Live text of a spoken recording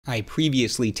I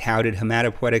previously touted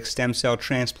hematopoietic stem cell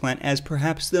transplant as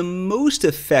perhaps the most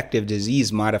effective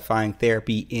disease-modifying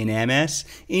therapy in MS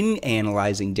in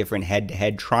analyzing different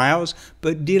head-to-head trials,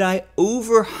 but did I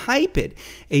overhype it?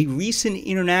 A recent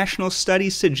international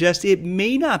study suggests it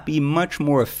may not be much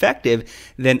more effective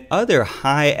than other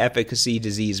high-efficacy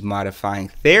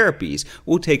disease-modifying therapies.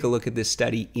 We'll take a look at this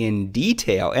study in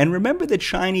detail. And remember the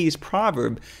Chinese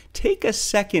proverb, take a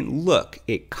second look,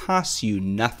 it costs you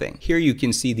nothing. Here you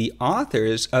can see the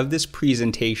authors of this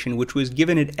presentation, which was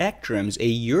given at ECTRIMS, a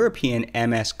European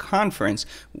MS conference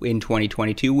in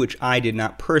 2022, which I did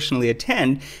not personally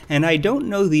attend, and I don't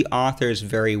know the authors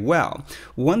very well.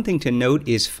 One thing to note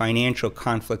is financial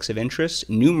conflicts of interest.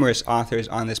 Numerous authors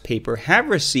on this paper have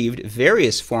received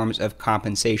various forms of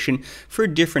compensation for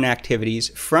different activities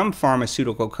from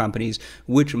pharmaceutical companies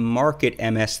which market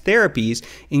MS therapies,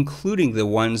 including the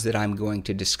ones that I'm going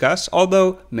to discuss,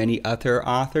 although many other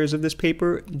authors of this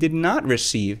paper did not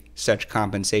receive such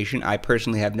compensation. I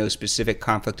personally have no specific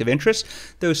conflict of interest,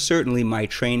 though certainly my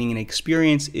training and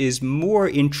experience is more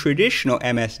in traditional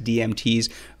MS DMTs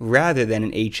rather than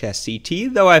an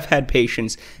HSCT, though I've had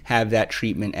patients have that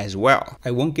treatment as well. I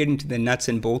won't get into the nuts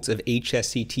and bolts of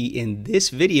HSCT in this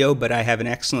video, but I have an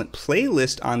excellent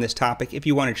playlist on this topic if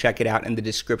you want to check it out in the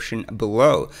description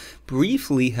below.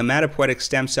 Briefly, hematopoietic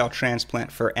stem cell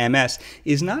transplant for MS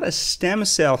is not a stem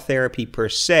cell therapy per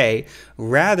se.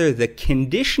 Rather, the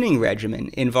conditioning regimen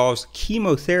involves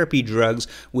chemotherapy drugs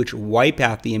which wipe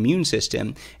out the immune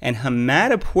system, and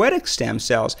hematopoietic stem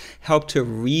cells help to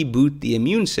reboot the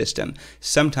immune system.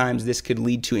 Sometimes this could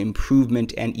lead to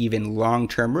improvement and even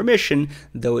long-term remission,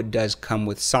 though it does come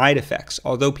with side effects.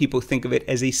 Although people think of it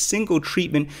as a single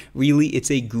treatment, really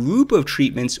it's a group of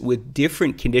treatments with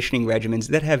different conditioning regimens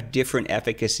that have different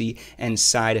efficacy and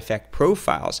side effect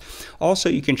profiles. Also,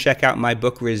 you can check out my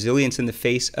book, Resilience in the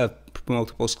Face of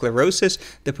Multiple Sclerosis.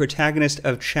 The protagonist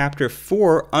of Chapter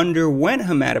 4 underwent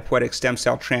hematopoietic stem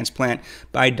cell transplant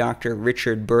by Dr.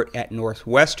 Richard Burt at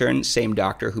Northwestern, same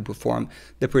doctor who performed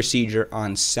the procedure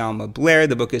on Selma Blair.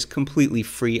 The book is completely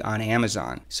free on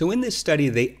Amazon. So in this study,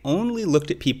 they only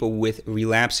looked at people with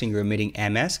relapsing remitting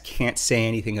MS, can't say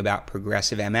anything about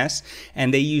progressive MS,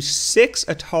 and they used 6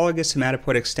 autologous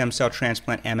hematopoietic stem cell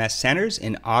transplant MS centers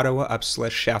in Ottawa,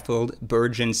 Uppsala, Sheffield,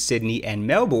 Bergen, Sydney, and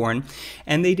Melbourne,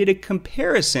 and they did a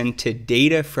comparison to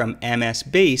data from MS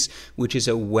Base, which is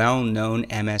a well-known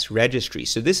MS registry.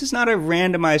 So this is not a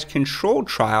randomized controlled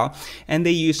trial, and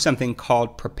they use something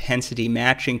called propensity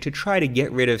matching to try to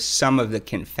get rid of some of the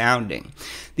confounding.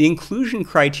 The inclusion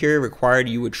criteria required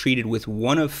you were treated with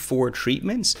one of 4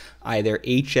 treatments, either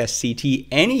HSCT,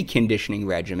 any conditioning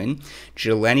regimen,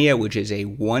 Gilenya, which is a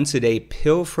once-a-day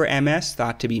pill for MS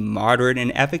thought to be moderate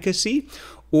in efficacy,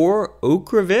 or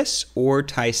Ocrevus or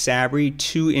Tysabri,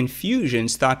 2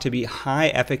 infusions thought to be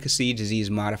high-efficacy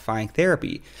disease-modifying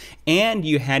therapy. And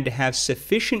you had to have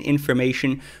sufficient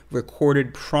information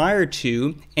recorded prior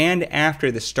to and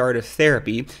after the start of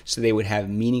therapy, so they would have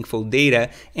meaningful data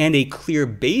and a clear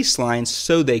baseline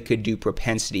so they could do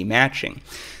propensity matching.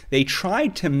 They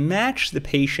tried to match the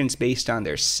patients based on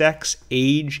their sex,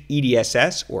 age,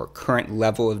 EDSS, or current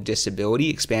level of disability,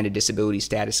 expanded disability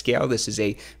status scale. This is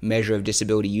a measure of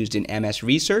disability used in MS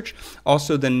research.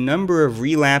 Also, the number of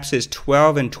relapses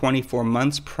 12 and 24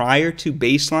 months prior to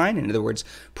baseline, in other words,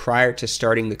 prior to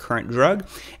starting the current drug,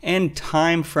 and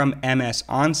time from MS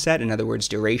onset, in other words,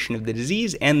 duration of the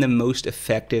disease, and the most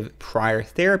effective prior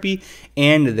therapy,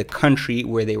 and the country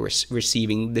where they were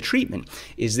receiving the treatment.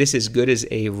 Is this as good as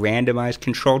a randomized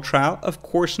controlled trial? Of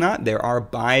course not. There are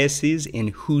biases in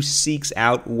who seeks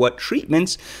out what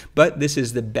treatments, but this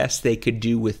is the best they could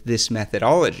do with this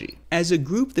methodology. As a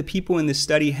group, the people in this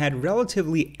study had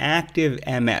relatively active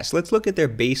MS. Let's look at their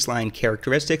baseline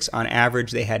characteristics. On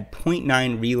average, they had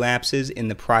 0.9 relapses in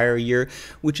the prior year,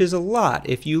 which is a lot.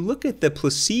 If you look at the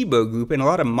placebo group in a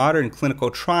lot of modern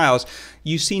clinical trials,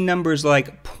 you see numbers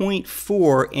like 0.4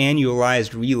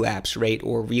 annualized relapse rate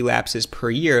or relapses per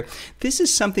year. This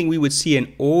is something we would see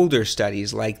in older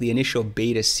studies like the initial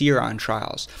beta-seron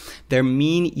trials. Their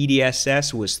mean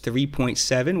EDSS was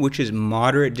 3.7, which is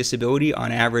moderate disability.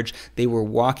 On average, they were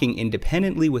walking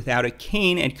independently without a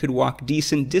cane and could walk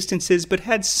decent distances but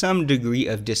had some degree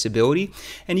of disability.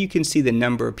 And you can see the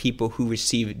number of people who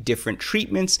received different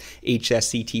treatments: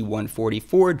 HSCT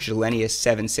 144, Gilenya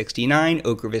 769,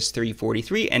 Ocrevus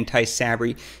 343, and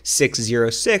Tysabri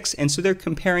 606. And so they're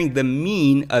comparing the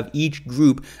mean of each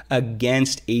group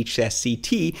against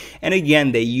HSCT. And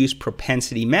again, they use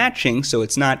propensity matching, so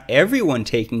it's not everyone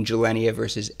taking Gilenya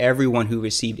versus everyone who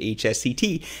received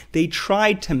HSCT. They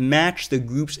tried to match the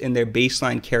groups in their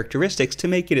baseline characteristics to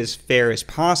make it as fair as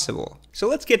possible. So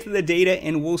let's get to the data,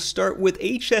 and we'll start with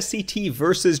HSCT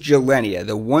versus Gilenya,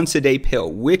 the once-a-day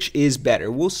pill. Which is better?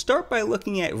 We'll start by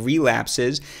looking at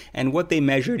relapses, and what they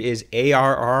measured is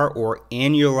ARR, or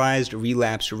annualized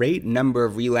relapse rate, number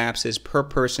of relapses per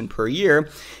person per year.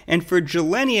 And for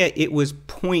Gilenya, it was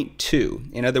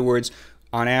 0.2. In other words,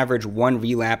 on average, 1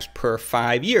 relapse per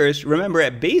 5 years. Remember,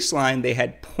 at baseline, they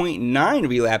had 0.9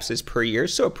 relapses per year,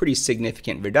 so a pretty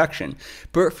significant reduction.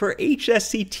 But for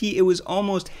HSCT, it was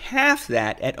almost half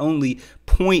that at only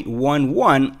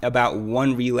 0.11, about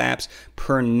 1 relapse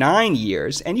per 9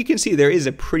 years. And you can see there is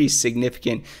a pretty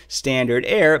significant standard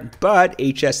error, but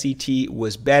HSCT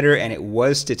was better and it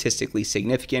was statistically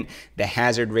significant. The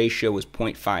hazard ratio was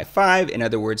 0.55, in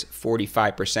other words,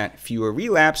 45% fewer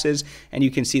relapses. And you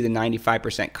can see the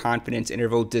 95% confidence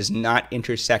interval does not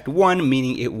intersect 1,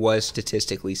 meaning it was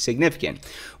statistically significant.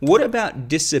 What about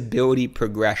disability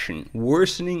progression,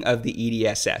 worsening of the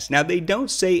EDSS? Now, they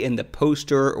don't say in the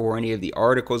poster or any of the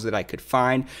articles that I could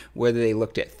find whether they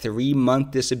looked at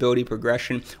 3-month disability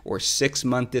progression or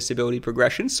 6-month disability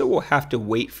progression, so we'll have to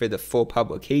wait for the full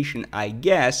publication, I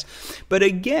guess. But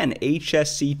again,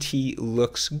 HSCT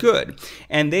looks good,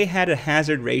 and they had a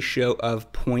hazard ratio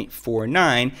of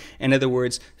 0.49, in other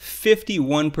words,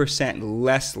 51%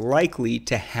 less likely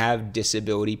to have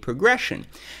disability progression.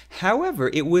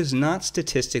 However, it was not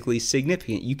statistically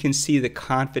significant. You can see the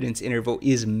confidence interval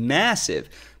is massive,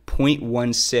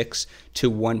 0.16 to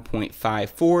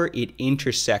 1.54. It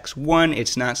intersects 1.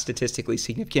 It's not statistically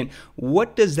significant.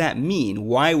 What does that mean?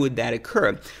 Why would that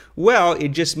occur? Well, it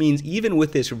just means even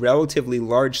with this relatively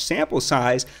large sample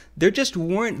size, there just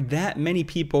weren't that many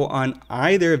people on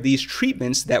either of these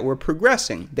treatments that were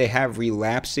progressing. They have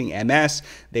relapsing MS.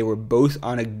 They were both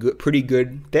on a pretty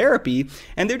good therapy,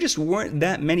 and there just weren't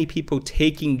that many people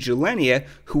taking Gilenya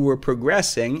who were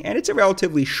progressing, and it's a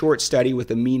relatively short study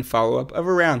with a mean follow-up of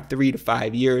around 3 to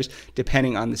 5 years,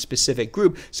 depending on the specific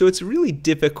group, so it's really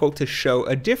difficult to show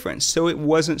a difference. So it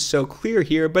wasn't so clear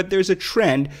here, but there's a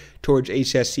trend towards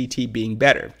HSCT being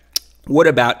better. What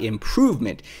about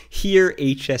improvement? Here,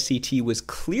 HSCT was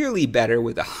clearly better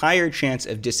with a higher chance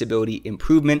of disability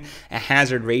improvement, a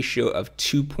hazard ratio of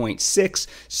 2.6,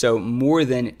 so more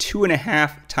than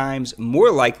 2.5 times more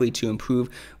likely to improve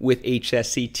with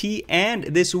HSCT, and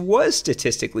this was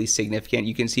statistically significant.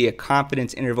 You can see a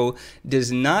confidence interval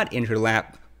does not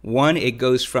interlap 1, it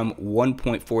goes from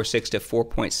 1.46 to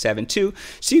 4.72.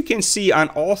 So you can see on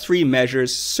all 3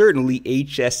 measures, certainly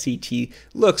HSCT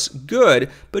looks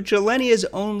good, but Gilenya is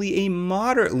only a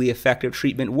moderately effective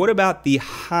treatment. What about the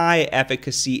high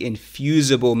efficacy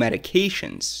infusible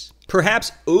medications?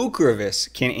 Perhaps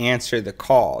Ocrevus can answer the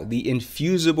call, the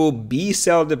infusible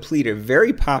B-cell depleter,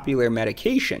 very popular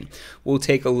medication. We'll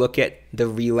take a look at the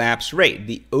relapse rate.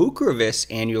 The Ocrevus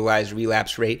annualized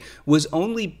relapse rate was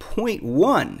only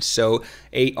 0.1, so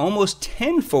a almost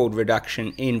 10-fold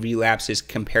reduction in relapses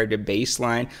compared to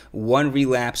baseline, 1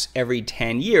 relapse every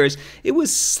 10 years. It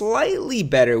was slightly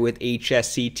better with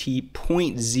HSCT,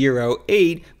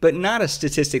 0.08, but not a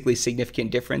statistically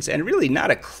significant difference, and really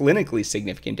not a clinically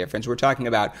significant difference. We're talking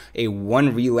about a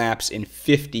 1 relapse in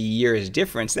 50 years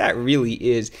difference. That really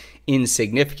is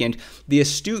insignificant. The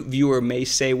astute viewer may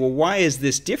say, well, why is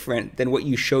this different than what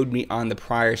you showed me on the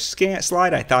prior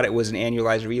slide? I thought it was an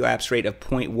annualized relapse rate of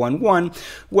 0.11.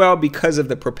 Well, because of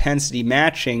the propensity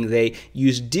matching, they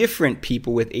used different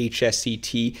people with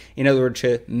HSCT in order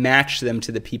to match them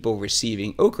to the people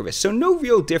receiving Ocrevus. So no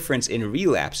real difference in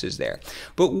relapses there.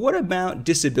 But what about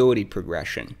disability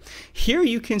progression? Here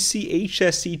you can see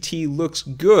HSCT looks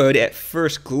good at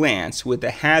first glance with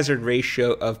a hazard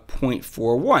ratio of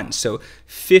 0.41. So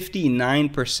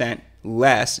 59%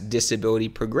 less disability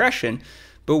progression.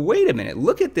 But wait a minute,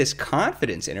 look at this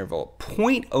confidence interval,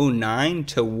 0.09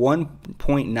 to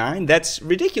 1.9. That's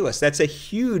ridiculous. That's a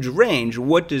huge range.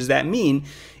 What does that mean?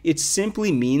 It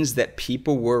simply means that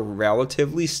people were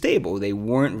relatively stable. They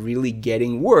weren't really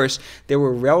getting worse. There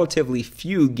were relatively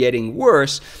few getting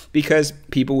worse because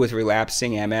people with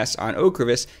relapsing MS on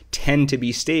Ocrevus tend to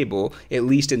be stable, at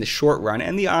least in the short run.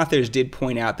 And the authors did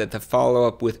point out that the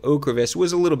follow-up with Ocrevus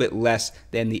was a little bit less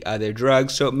than the other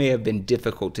drugs, so it may have been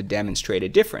difficult to demonstrate a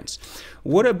difference.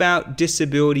 What about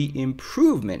disability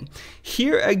improvement?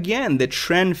 Here again, the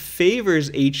trend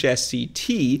favors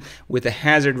HSCT with a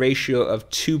hazard ratio of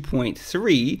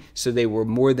 2.3, so they were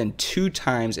more than 2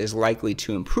 times as likely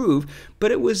to improve,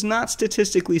 but it was not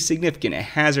statistically significant, a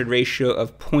hazard ratio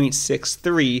of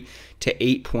 0.63 to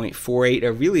 8.48,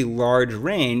 a really large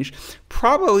range,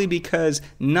 probably because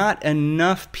not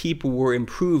enough people were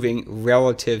improving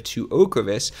relative to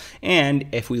Ocrevus. And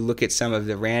if we look at some of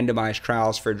the randomized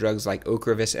trials for drugs like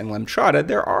Ocrevus and Lemtrada,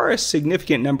 there are a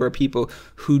significant number of people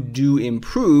who do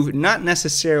improve, not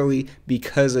necessarily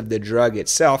because of the drug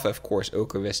itself. Of course,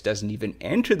 Ocrevus doesn't even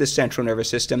enter the central nervous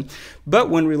system, but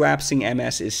when relapsing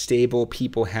MS is stable,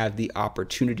 people have the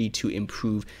opportunity to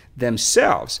improve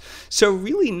themselves. So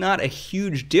really not a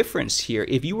huge difference here.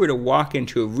 If you were to walk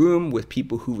into a room with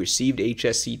people who received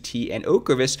HSCT and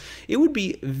Ocrevus, it would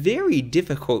be very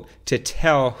difficult to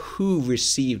tell who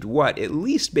received what, at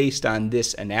least based on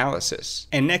this analysis.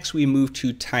 And next we move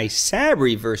to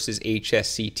Tysabri versus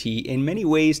HSCT. In many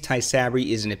ways,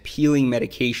 Tysabri is an appealing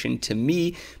medication to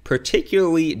me,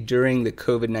 particularly during the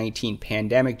COVID-19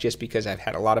 pandemic, just because I've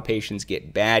had a lot of patients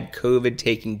get bad COVID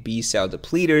taking B-cell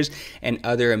depleters and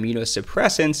other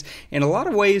immunosuppressants. In a lot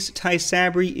of ways,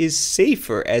 Tysabri is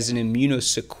safer as an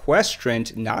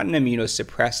immunosequestrant, not an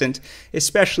immunosuppressant,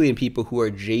 especially in people who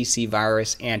are JC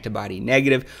virus antibody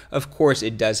negative. Of course,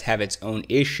 it does have its own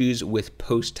issues with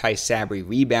post-Tysabri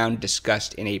rebound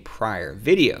discussed in a prior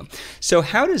video. So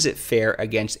how does it fare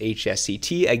against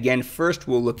HSCT? Again, first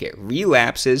we'll look at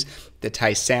relapses. The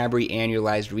Tysabri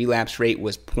annualized relapse rate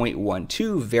was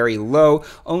 0.12, very low,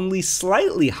 only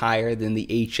slightly higher than the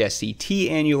HSCT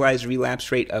annualized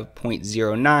relapse rate of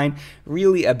 0.09,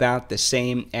 really about the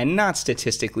same and not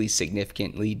statistically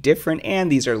significantly different,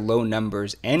 and these are low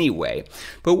numbers anyway.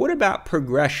 But what about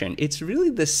progression? It's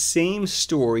really the same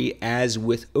story as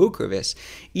with Ocrevus.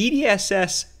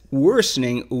 EDSS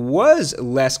worsening was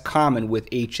less common with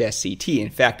HSCT. In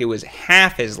fact, it was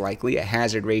half as likely, a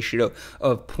hazard ratio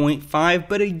of 0.5.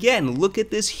 But again, look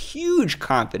at this huge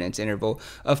confidence interval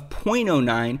of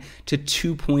 0.09 to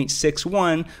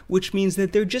 2.61, which means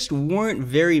that there just weren't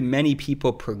very many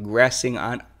people progressing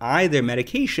on either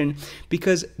medication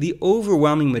because the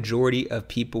overwhelming majority of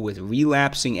people with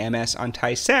relapsing MS on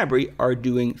Tysabri are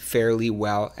doing fairly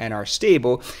well and are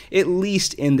stable, at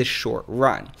least in the short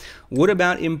run. What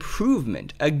about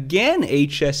improvement? Again,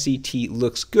 HSCT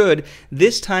looks good.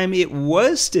 This time it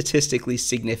was statistically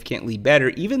significantly better,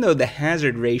 even though the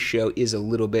hazard ratio is a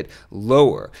little bit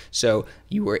lower. So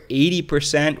you were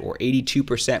 80% or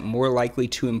 82% more likely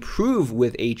to improve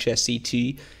with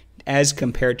HSCT as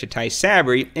compared to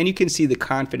Tysabri, and you can see the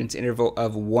confidence interval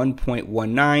of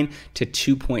 1.19 to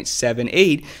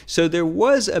 2.78. So there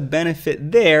was a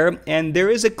benefit there, and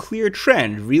there is a clear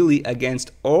trend really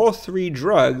against all three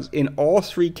drugs in all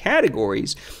three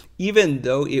categories. Even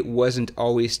though it wasn't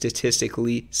always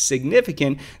statistically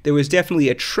significant, there was definitely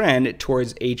a trend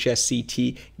towards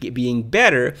HSCT being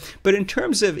better. But in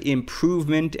terms of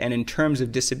improvement and in terms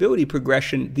of disability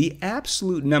progression, the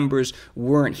absolute numbers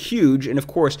weren't huge. And of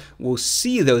course, we'll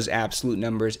see those absolute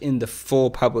numbers in the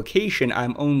full publication.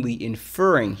 I'm only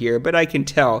inferring here, but I can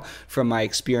tell from my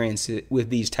experience with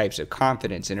these types of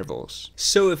confidence intervals.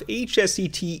 So if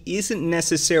HSCT isn't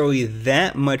necessarily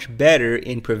that much better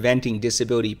in preventing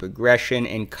disability progression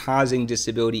and causing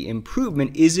disability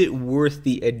improvement, is it worth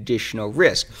the additional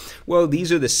risk? Well,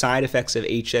 these are the side effects of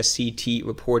HSCT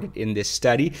reported in this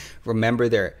study. Remember,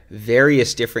 there are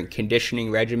various different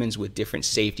conditioning regimens with different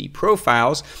safety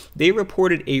profiles. They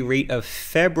reported a rate of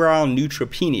febrile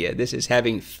neutropenia. This is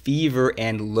having fever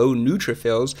and low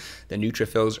neutrophils. The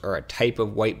neutrophils are a type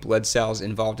of white blood cells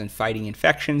involved in fighting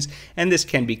infections, and this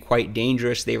can be quite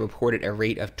dangerous. They reported a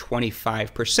rate of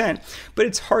 25%, but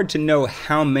it's hard to know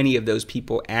how many of those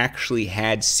people actually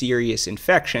had serious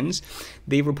infections.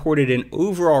 They reported an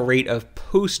overall rate of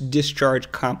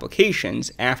post-discharge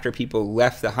complications after people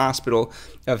left the hospital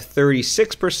of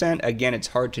 36%. Again, it's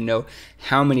hard to know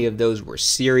how many of those were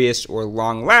serious or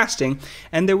long-lasting.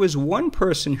 And there was one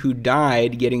person who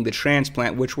died getting the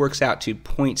transplant, which works out to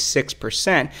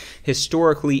 0.6%.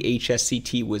 Historically,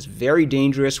 HSCT was very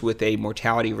dangerous with a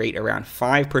mortality rate around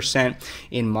 5%.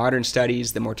 In modern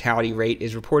studies, the mortality rate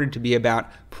is reported to be about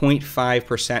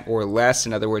 0.5% or less,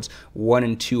 in other words, 1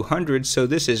 in 200. So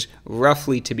this is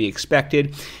roughly to be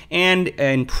expected. And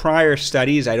in prior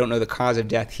studies, I don't know the cause of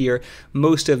death here,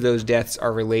 most of those deaths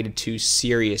are related to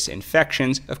serious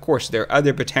infections. Of course, there are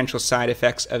other potential side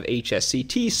effects of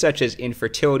HSCT, such as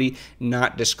infertility,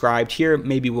 not described here.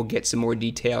 Maybe we'll get some more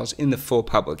details in the full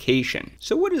publication.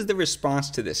 So what is the response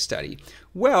to this study?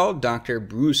 Well, Dr.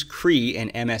 Bruce Cree,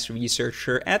 an MS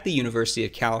researcher at the University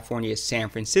of California, San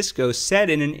Francisco, said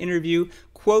in an interview,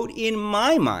 Quote, in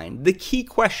my mind, the key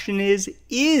question is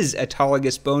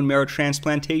autologous bone marrow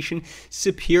transplantation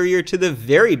superior to the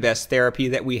very best therapy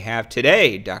that we have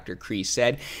today, Dr. Cree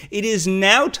said. It is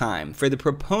now time for the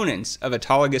proponents of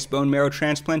autologous bone marrow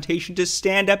transplantation to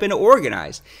stand up and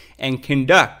organize and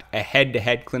conduct a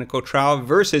head-to-head clinical trial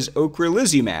versus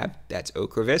ocrelizumab, that's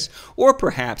Ocrevus, or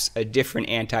perhaps a different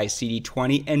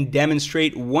anti-CD20 and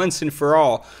demonstrate once and for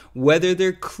all whether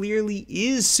there clearly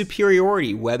is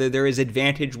superiority, whether there is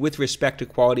advantage with respect to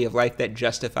quality of life that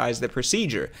justifies the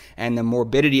procedure and the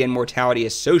morbidity and mortality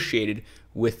associated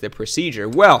with the procedure.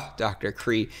 Well, Dr.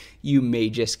 Cree, you may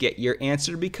just get your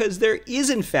answer because there is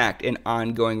in fact an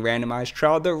ongoing randomized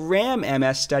trial, the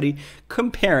RAM-MS study,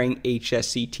 comparing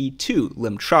HSCT to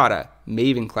Limtrota,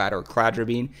 Mavenclad or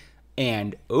cladribine,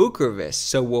 and Ocrevus,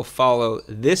 so we'll follow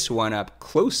this one up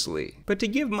closely. But to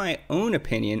give my own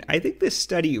opinion, I think this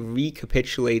study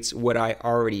recapitulates what I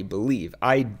already believe.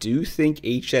 I do think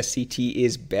HSCT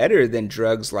is better than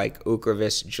drugs like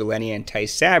Ocrevus, Gilenya, and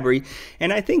Tysabri,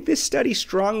 and I think this study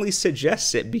strongly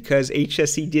suggests it because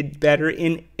HSCT did better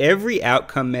in every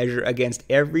outcome measure against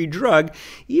every drug,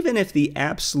 even if the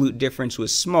absolute difference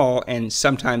was small and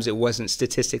sometimes it wasn't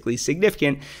statistically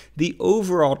significant. The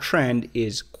overall trend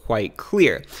is quite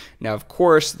clear. Now, of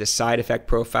course, the side effect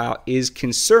profile is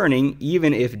concerning,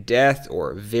 even if death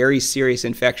or very serious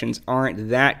infections aren't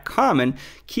that common.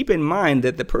 Keep in mind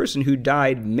that the person who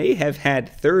died may have had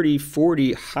 30,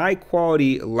 40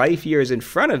 high-quality life years in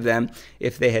front of them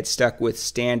if they had stuck with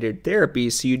standard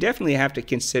therapies, so you definitely have to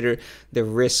consider the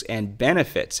risks and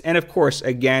benefits. And of course,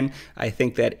 again, I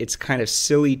think that it's kind of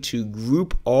silly to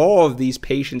group all of these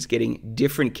patients getting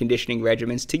different conditioning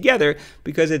regimens together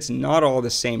because it's not all the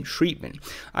same treatment.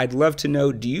 I'd love to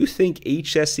know, do you think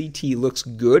HSCT looks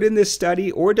good in this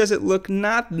study, or does it look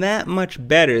not that much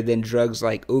better than drugs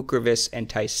like Ocrevus and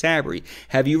Tysabri?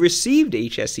 Have you received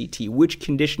HSCT? Which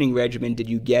conditioning regimen did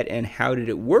you get and how did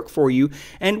it work for you?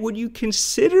 And would you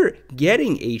consider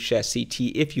getting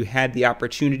HSCT if you had the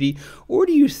opportunity, or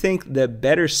do you think the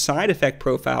better side effect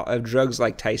profile of drugs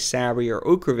like Tysabri or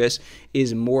Ocrevus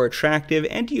is more attractive?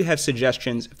 And do you have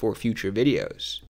suggestions for future videos?